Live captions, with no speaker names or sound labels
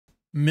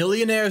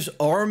Millionaires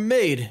are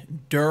made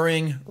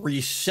during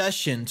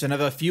recessions, and I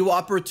have a few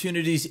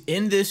opportunities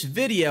in this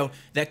video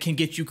that can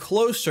get you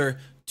closer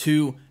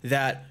to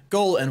that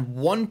goal. And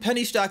one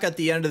penny stock at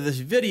the end of this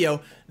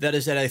video that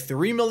is at a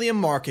 3 million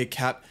market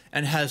cap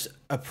and has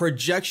a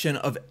projection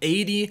of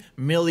 80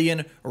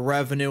 million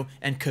revenue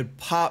and could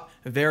pop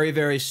very,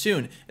 very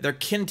soon. There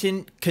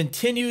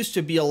continues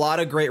to be a lot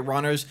of great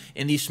runners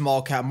in the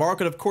small cap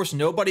market. Of course,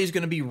 nobody's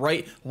going to be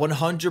right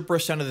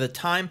 100% of the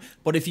time,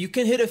 but if you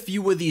can hit a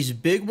few of these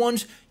big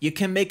ones, you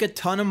can make a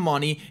ton of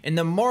money in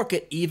the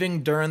market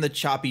even during the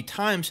choppy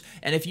times.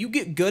 And if you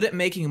get good at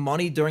making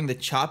money during the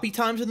choppy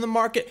times in the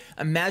market,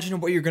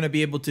 imagine what you're going to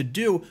be able to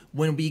do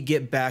when we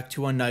get back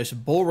to a nice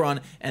bull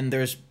run and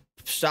there's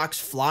stocks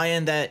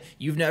flying that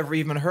you've never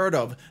even heard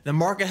of. The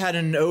market had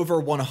an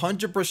over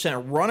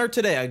 100% runner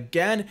today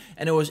again,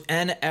 and it was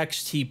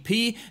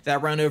nxtp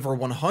that ran over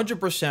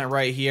 100%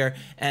 right here,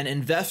 and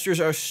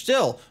investors are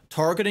still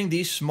targeting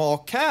these small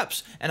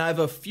caps. And I have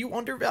a few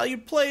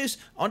undervalued plays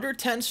under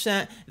 10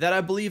 cents that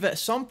I believe at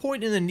some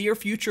point in the near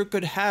future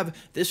could have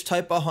this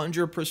type of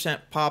 100%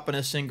 pop in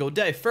a single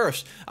day.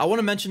 First, I want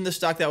to mention the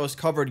stock that was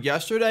covered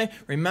yesterday.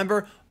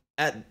 Remember,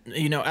 at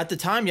the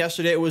time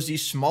yesterday, it was the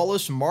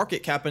smallest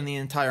market cap in the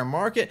entire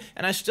market,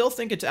 and I still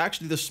think it's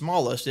actually the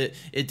smallest.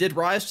 It did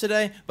rise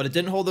today, but it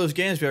didn't hold those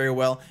gains very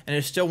well, and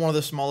it's still one of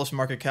the smallest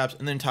market caps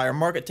in the entire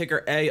market.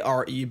 Ticker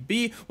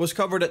AREB was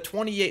covered at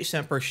 28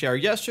 cents per share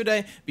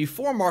yesterday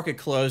before market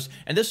closed,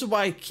 and this is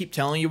why I keep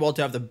telling you all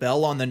to have the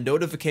bell on, the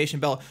notification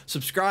bell.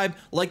 Subscribe,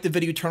 like the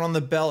video, turn on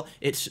the bell.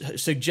 It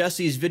suggests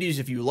these videos.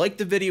 If you like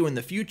the video in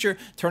the future,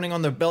 turning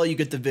on the bell, you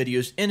get the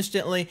videos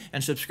instantly,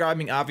 and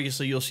subscribing,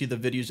 obviously, you'll see the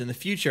videos in the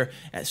future,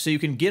 so you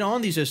can get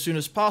on these as soon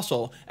as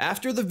possible.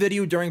 After the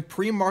video during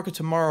pre-market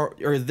tomorrow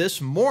or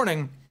this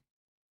morning,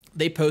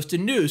 they posted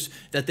news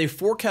that they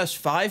forecast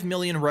 5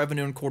 million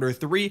revenue in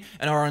Q3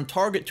 and are on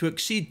target to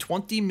exceed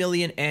 20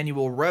 million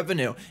annual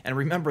revenue. And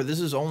remember, this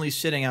is only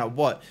sitting at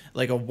what,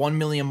 like a 1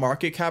 million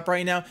market cap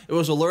right now. It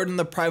was alerted in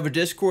the private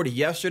Discord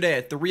yesterday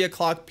at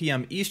 3:00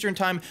 p.m. Eastern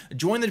time.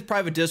 Join the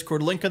private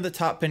Discord, link in the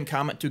top pinned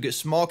comment to get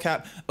small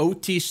cap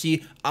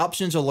OTC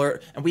options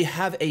alert. And we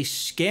have a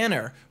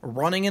scanner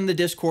running in the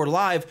Discord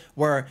live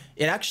where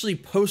it actually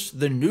posts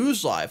the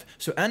news live.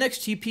 So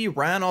nxtp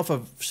ran off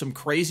of some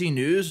crazy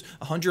news,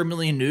 100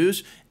 million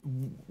news.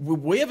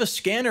 We have a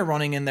scanner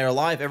running in there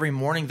live every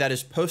morning that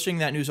is posting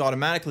that news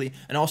automatically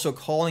and also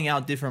calling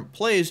out different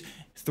plays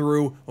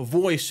through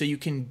voice, so you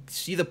can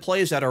see the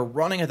plays that are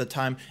running at the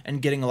time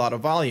and getting a lot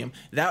of volume.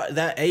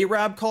 That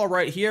areb call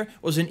right here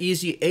was an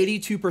easy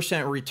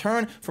 82%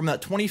 return from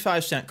that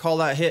 25 cent call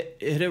that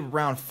hit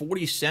around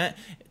 40 cents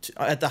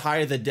at the high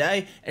of the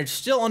day. It's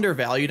still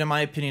undervalued in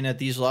my opinion at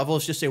these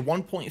levels. Just a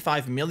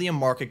 1.5 million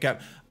market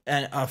cap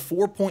and a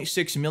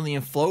 4.6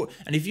 million float.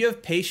 And if you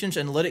have patience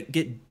and let it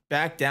get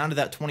back down to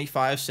that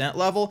 25 cent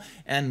level,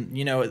 and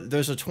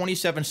there's a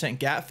 27 cent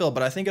gap fill,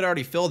 but I think it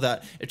already filled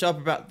that. It's up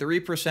about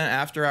 3%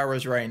 after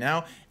hours right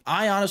now.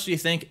 I honestly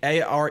think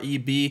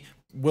AREB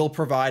will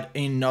provide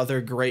another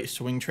great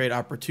swing trade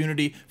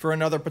opportunity for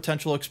another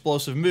potential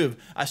explosive move.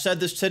 I said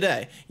this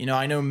today.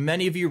 I know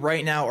many of you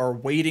right now are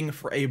waiting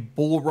for a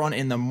bull run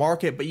in the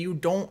market, but you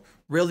don't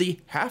really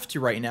have to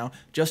right now.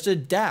 Just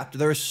adapt.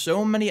 There are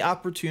so many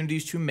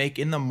opportunities to make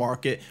in the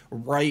market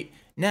right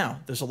now.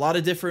 There's a lot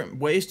of different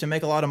ways to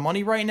make a lot of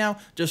money right now.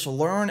 Just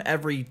learn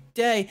every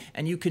day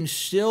and you can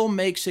still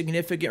make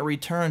significant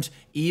returns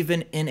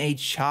even in a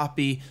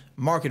choppy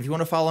market. If you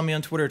want to follow me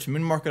on Twitter, it's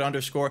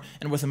moonmarket_.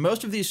 And with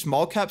most of these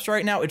small caps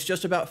right now, it's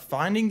just about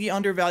finding the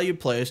undervalued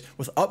plays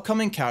with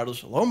upcoming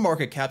catalysts, low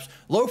market caps,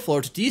 low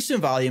floats,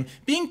 decent volume,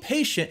 being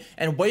patient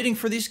and waiting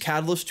for these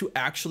catalysts to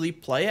actually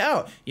play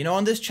out.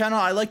 On this channel,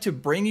 I like to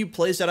bring you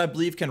plays that I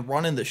believe can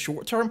run in the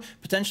short term,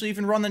 potentially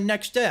even run the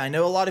next day. I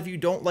know a lot of you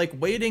don't like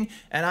waiting,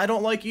 and I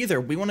don't like either.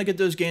 We want to get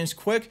those gains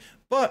quick,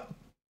 but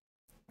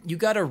you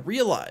got to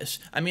realize,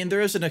 there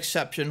is an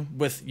exception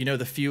with,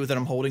 the few that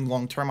I'm holding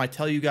long term. I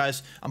tell you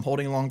guys, I'm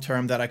holding long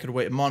term that I could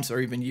wait months or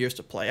even years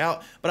to play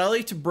out, but I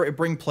like to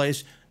bring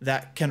plays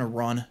that can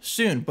run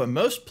soon. But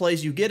most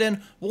plays you get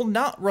in will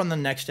not run the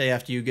next day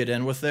after you get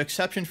in, with the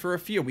exception for a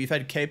few. We've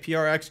had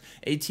KPRX,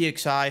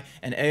 atxi,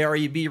 and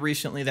AREB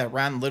recently that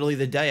ran literally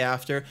the day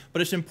after.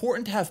 But it's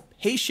important to have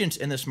patience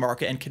in this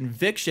market and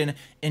conviction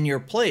in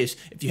your plays.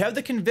 If you have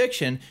the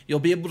conviction, you'll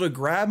be able to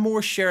grab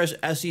more shares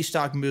as the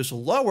stock moves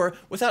lower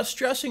without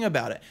stressing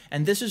about it.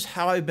 And this is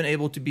how I've been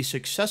able to be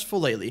successful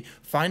lately,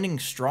 finding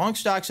strong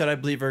stocks that I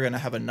believe are going to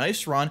have a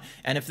nice run.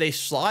 And if they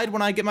slide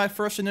when I get my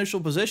first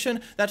initial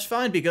position, that's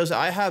fine, because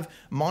I have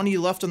money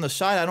left on the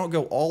side. I don't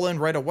go all in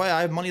right away.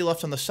 I have money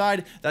left on the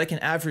side that I can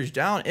average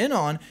down in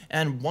on.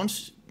 And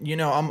once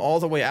I'm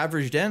all the way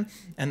averaged in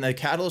and the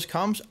catalyst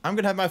comes, I'm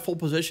going to have my full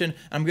position.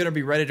 I'm going to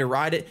be ready to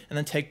ride it and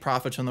then take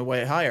profits on the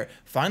way higher.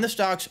 Find the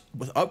stocks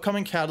with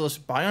upcoming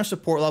catalysts, buy on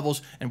support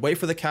levels, and wait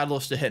for the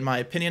catalyst to hit, in my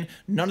opinion.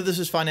 None of this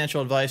is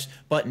financial advice,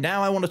 but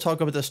now I want to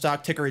talk about the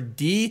stock ticker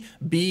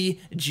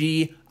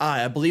DBGI.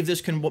 I believe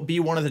this can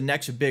be one of the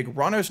next big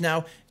runners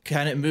now.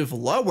 Can it move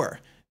lower?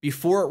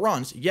 before it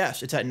runs.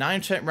 Yes, it's at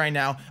 9% right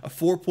now, a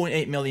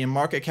 4.8 million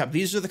market cap.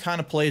 These are the kind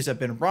of plays that have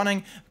been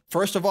running.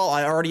 First of all,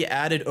 I already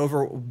added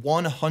over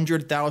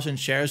 100,000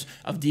 shares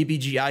of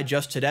DBGI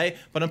just today,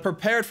 but I'm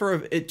prepared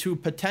for it to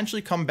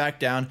potentially come back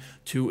down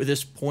to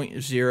this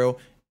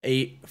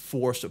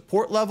 0.084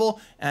 support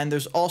level, and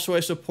there's also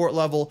a support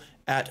level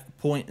at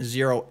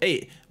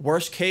 0.08.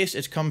 Worst case,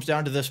 it comes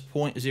down to this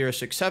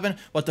 0.067,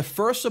 but the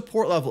first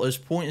support level is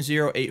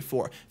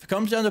 0.084. If it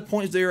comes down to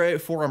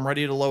 0.084, I'm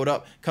ready to load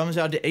up. Comes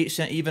down to 8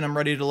 cent even, I'm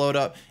ready to load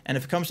up. And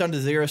if it comes down to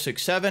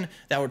 0.067,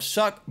 that would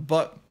suck,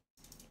 but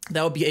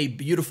that would be a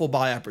beautiful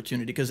buy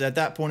opportunity, because at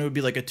that point it would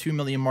be like a 2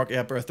 million market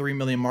cap or a 3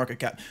 million market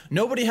cap.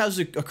 Nobody has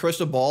a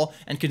crystal ball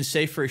and can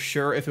say for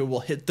sure if it will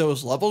hit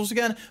those levels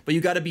again, but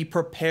you got to be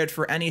prepared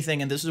for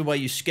anything. And this is why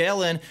you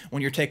scale in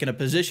when you're taking a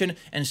position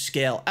and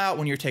scale out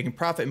when you're taking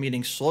profit,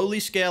 meaning slowly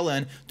scale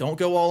in. Don't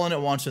go all in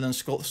at once and then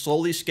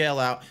slowly scale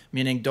out,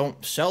 meaning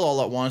don't sell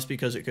all at once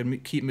because it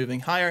could keep moving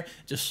higher.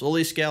 Just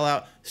slowly scale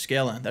out,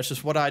 scale in. That's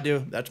just what I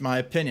do. That's my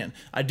opinion.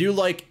 I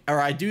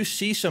do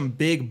see some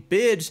big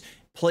bids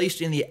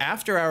placed in the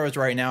after hours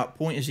right now at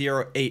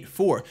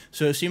 0.084.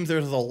 So it seems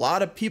there's a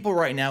lot of people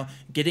right now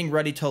getting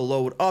ready to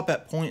load up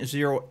at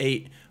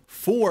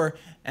 0.084.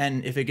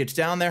 And if it gets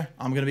down there,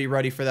 I'm going to be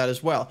ready for that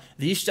as well.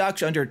 These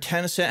stocks under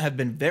 10 cent have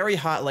been very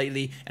hot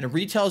lately, and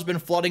retail has been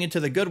flooding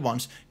into the good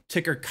ones.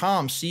 Ticker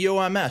COMS,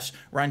 COMS,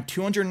 ran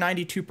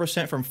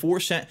 292% from 4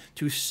 cent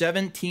to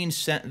 17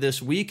 cent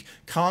this week.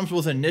 COMS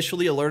was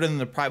initially alerted in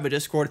the private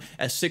Discord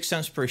at 6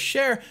 cents per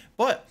share,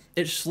 but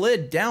it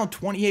slid down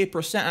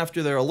 28%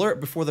 after their alert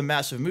before the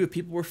massive move.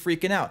 People were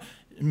freaking out.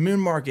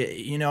 Moon Market,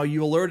 you know,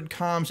 you alerted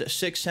COMS at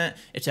 6 cent,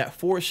 it's at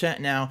 4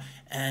 cent now,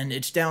 and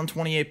it's down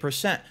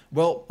 28%.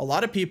 Well, a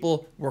lot of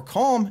people were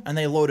calm and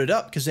they loaded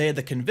up because they had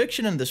the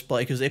conviction in this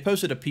play, because they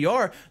posted a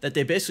PR that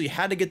they basically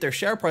had to get their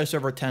share price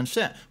over 10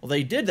 cent. Well,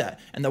 they did that.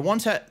 And the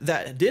ones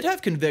that did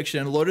have conviction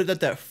and loaded at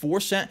that 4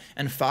 cent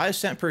and 5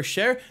 cent per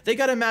share, they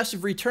got a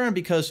massive return,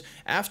 because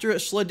after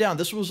it slid down,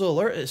 this was an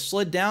alert, it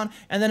slid down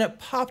and then it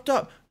popped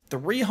up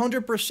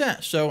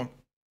 300%. So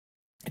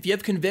if you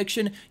have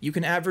conviction, you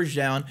can average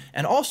down.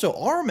 And also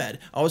areb,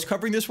 I was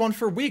covering this one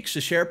for weeks.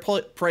 The share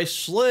price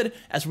slid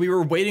as we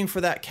were waiting for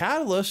that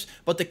catalyst,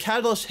 but the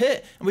catalyst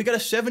hit and we got a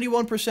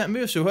 71%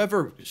 move. So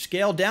whoever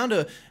scaled down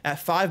to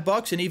at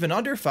 $5 and even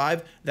under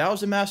 5, that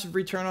was a massive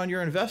return on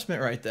your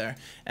investment right there.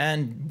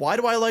 And why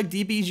do I like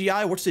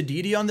DBGI? What's the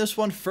DD on this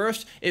one?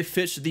 First, it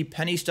fits the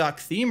penny stock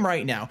theme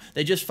right now.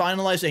 They just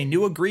finalized a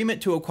new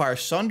agreement to acquire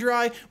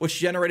Sundry, which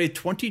generated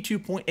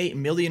 22.8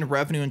 million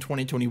revenue in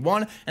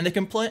 2021, and they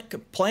can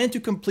plan to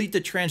complete the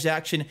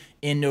transaction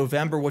in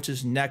November, which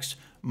is next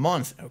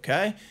month,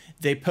 okay?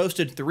 They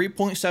posted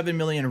 3.7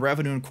 million in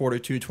revenue in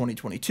Q2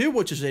 2022,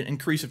 which is an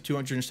increase of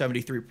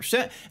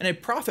 273%, and a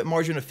profit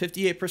margin of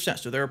 58%.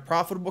 So they're a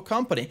profitable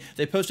company.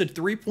 They posted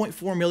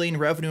 3.4 million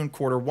revenue in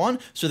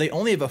Q1, so they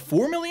only have a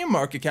 4 million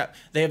market cap.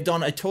 They have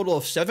done a total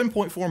of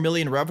 7.4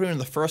 million revenue in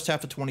the first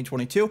half of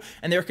 2022,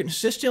 and they're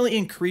consistently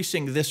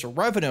increasing this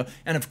revenue.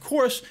 And of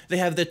course, they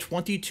have the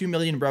 22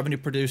 million revenue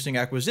producing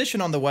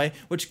acquisition on the way,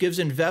 which gives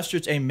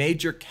investors a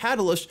major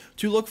catalyst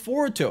to look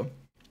forward to.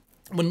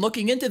 When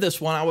looking into this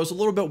one, I was a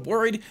little bit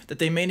worried that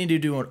they may need to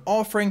do an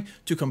offering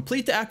to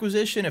complete the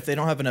acquisition if they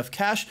don't have enough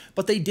cash,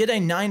 but they did a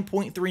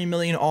 9.3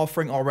 million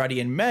offering already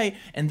in May,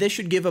 and this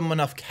should give them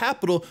enough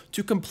capital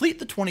to complete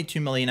the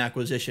 22 million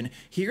acquisition.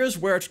 Here's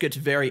where it gets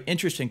very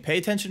interesting. Pay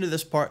attention to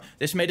this part.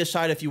 This may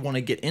decide if you want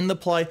to get in the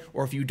play,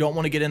 or if you don't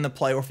want to get in the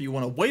play, or if you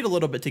want to wait a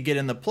little bit to get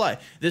in the play.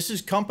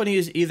 Company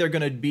is either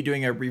going to be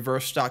doing a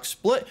reverse stock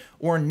split,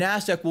 or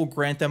NASDAQ will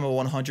grant them a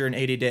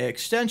 180-day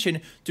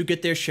extension to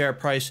get their share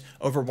price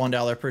over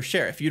 $1 per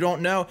share. If you don't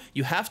know,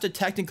 you have to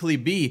technically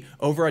be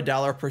over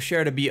 $1 per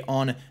share to be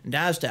on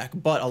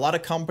NASDAQ. But a lot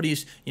of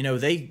companies, you know,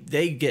 they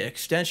get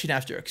extension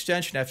after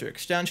extension after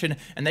extension,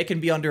 and they can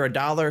be under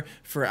 $1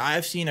 for,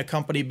 I've seen a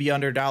company be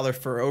under $1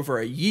 for over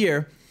a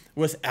year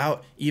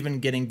without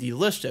even getting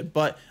delisted.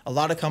 But a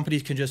lot of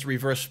companies can just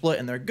reverse split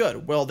and they're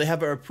good. Well, they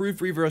have an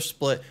approved reverse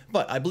split,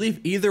 but I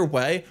believe either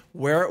way,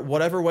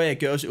 whatever way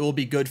it goes, it will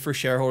be good for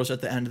shareholders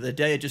at the end of the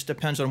day. It just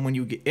depends on when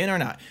you get in or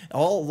not.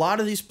 A lot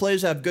of these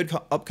plays that have good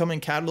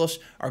upcoming catalysts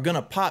are going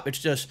to pop. It's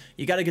just,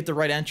 you got to get the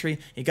right entry.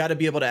 You got to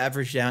be able to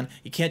average down.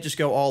 You can't just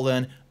go all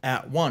in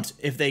at once.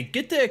 If they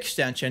get the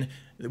extension,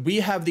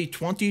 we have the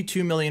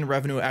 22 million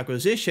revenue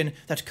acquisition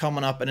that's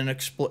coming up, and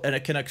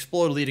it can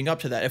explode leading up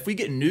to that. If we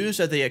get news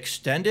that they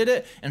extended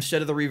it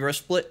instead of the reverse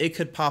split, it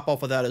could pop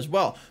off of that as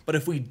well. But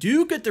if we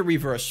do get the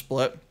reverse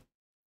split,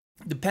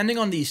 depending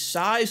on the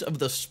size of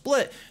the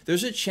split,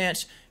 there's a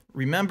chance,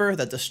 remember,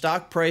 that the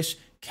stock price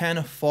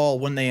can fall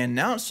when they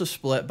announce the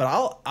split. But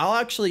I'll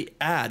actually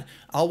add,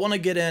 I'll want to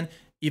get in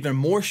even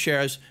more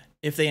shares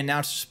if they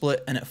announce the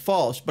split and it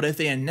falls. But if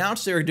they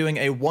announce they're doing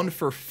a 1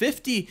 for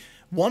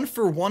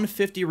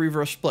 150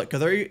 reverse split,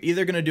 because they're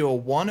either going to do a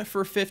 1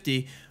 for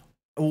 50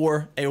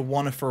 or a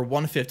 1 for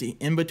 150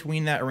 in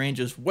between that range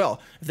as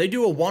well. If they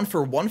do a 1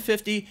 for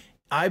 150,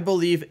 I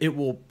believe it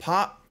will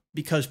pop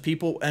because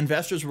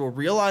investors will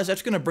realize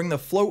that's going to bring the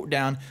float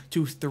down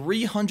to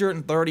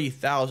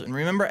 330,000.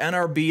 Remember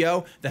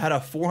NRBO that had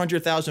a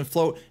 400,000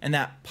 float and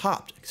that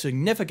popped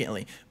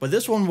significantly, but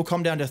this one will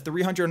come down to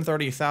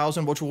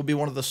 330,000, which will be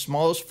one of the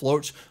smallest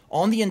floats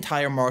on the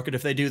entire market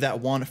if they do that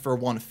 1 for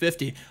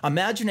 150.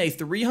 Imagine a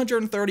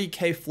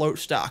 330K float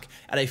stock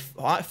at a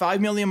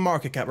 5 million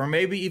market cap, or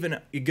maybe even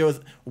it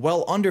goes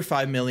well under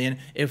 5 million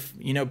if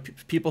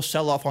people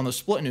sell off on the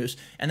split news,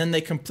 and then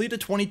they complete a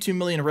 22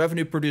 million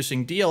revenue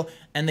producing deal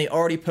and they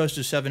already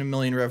posted 7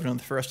 million revenue in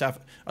the first half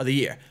of the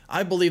year.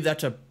 I believe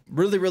that's a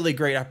really, really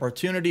great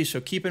opportunity. So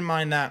keep in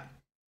mind that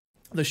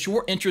the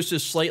short interest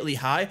is slightly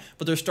high,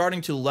 but they're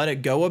starting to let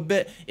it go a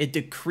bit. It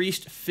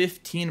decreased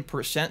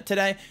 15%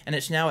 today, and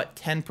it's now at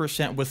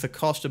 10% with the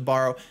cost to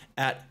borrow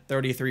at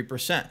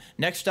 33%.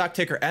 Next stock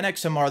ticker,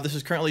 NXMR. This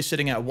is currently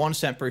sitting at 1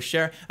 cent per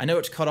share. I know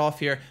it's cut off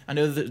here. I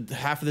know that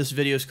half of this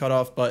video is cut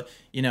off, but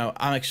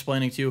I'm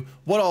explaining to you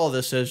what all of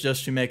this is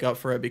just to make up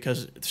for it,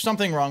 because there's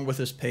something wrong with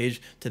this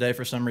page today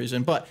for some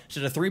reason. But it's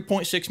at a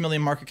 3.6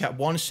 million market cap,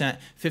 1 cent,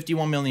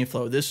 51 million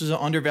flow. This is an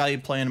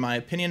undervalued play in my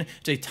opinion.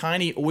 It's a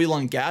tiny oil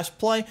and gas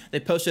play. They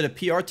posted a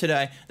PR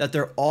today that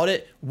their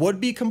audit would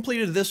be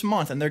completed this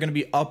month, and they're going to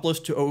be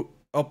uplisting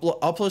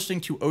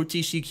to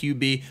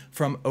OTCQB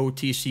from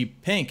OTC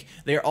Pink.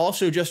 They are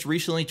also just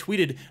recently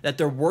tweeted that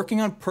they're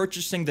working on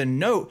purchasing the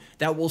note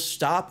that will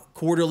stop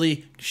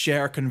quarterly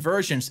share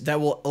conversions, that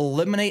will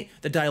eliminate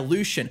the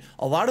dilution.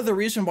 A lot of the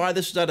reason why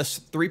this is at a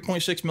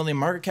 3.6 million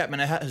market cap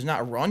and it has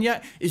not run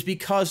yet is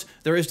because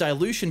there is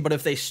dilution, but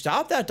if they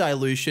stop that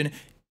dilution,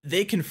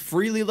 they can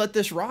freely let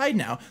this ride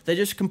now. They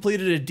just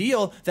completed a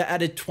deal that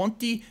added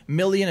 20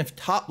 million of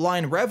top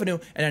line revenue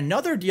and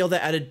another deal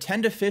that added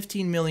 10 to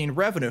 15 million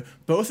revenue.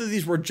 Both of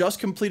these were just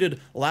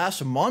completed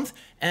last month,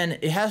 and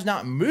it has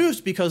not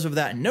moved because of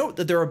that note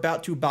that they're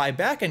about to buy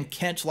back and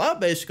cancel out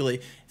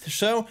basically.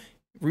 So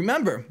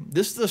remember,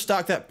 this is the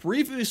stock that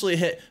previously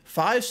hit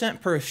 5 cents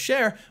per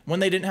share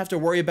when they didn't have to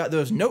worry about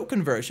those note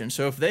conversions.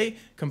 So if they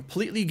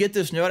completely get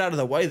this note out of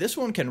the way, this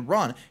one can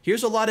run.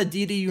 Here's a lot of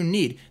data you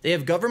need. They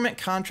have government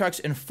contracts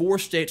in 4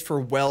 states for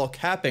well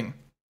capping.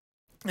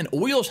 And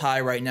oil's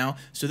high right now,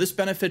 so this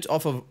benefits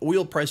off of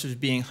oil prices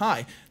being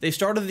high. They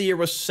started the year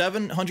with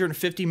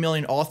 750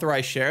 million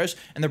authorized shares,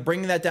 and they're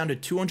bringing that down to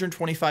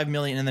 225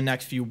 million in the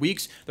next few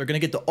weeks. They're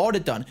going to get the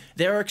audit done.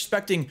 They're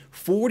expecting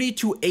 40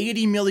 to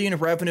 80 million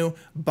revenue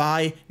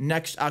by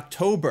next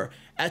October.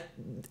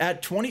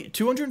 At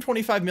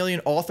 225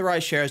 million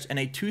authorized shares and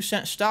a 2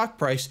 cent stock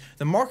price,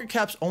 the market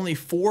cap's only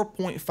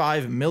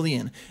 4.5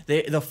 million.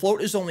 The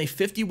float is only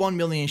 51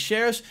 million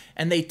shares,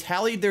 and they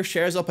tallied their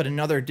shares up at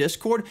another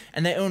Discord,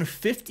 and they own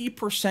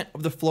 50%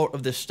 of the float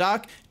of this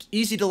stock. It's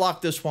easy to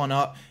lock this one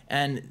up,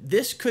 and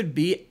this could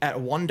be at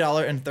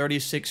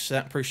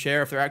 $1.36 per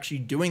share if they're actually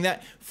doing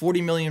that.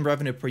 40 million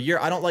revenue per year.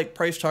 I don't like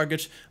price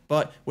targets,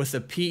 but with the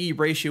PE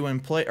ratio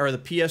in place, or the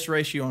PS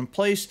ratio in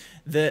place,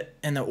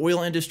 and the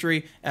oil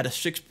industry at a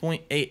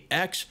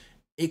 6.8x,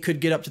 it could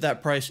get up to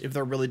that price if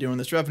they're really doing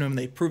this revenue, and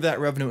they prove that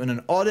revenue in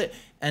an audit.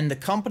 And the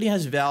company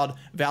has vowed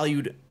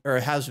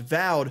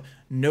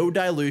no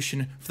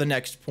dilution for the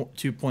next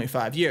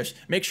 2.5 years.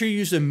 Make sure you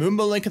use the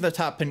Moomoo link in the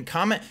top pinned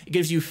comment. It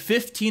gives you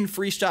 15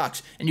 free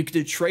stocks, and you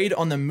can trade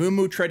on the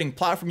Moomoo trading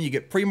platform. You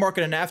get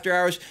pre-market and after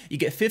hours. You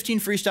get 15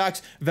 free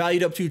stocks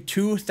valued up to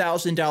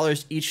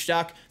 $2,000 each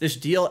stock. This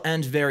deal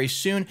ends very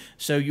soon,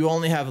 so you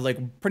only have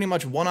pretty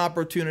much one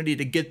opportunity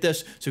to get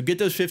this. So get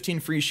those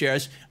 15 free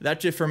shares.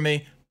 That's it for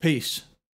me. Peace.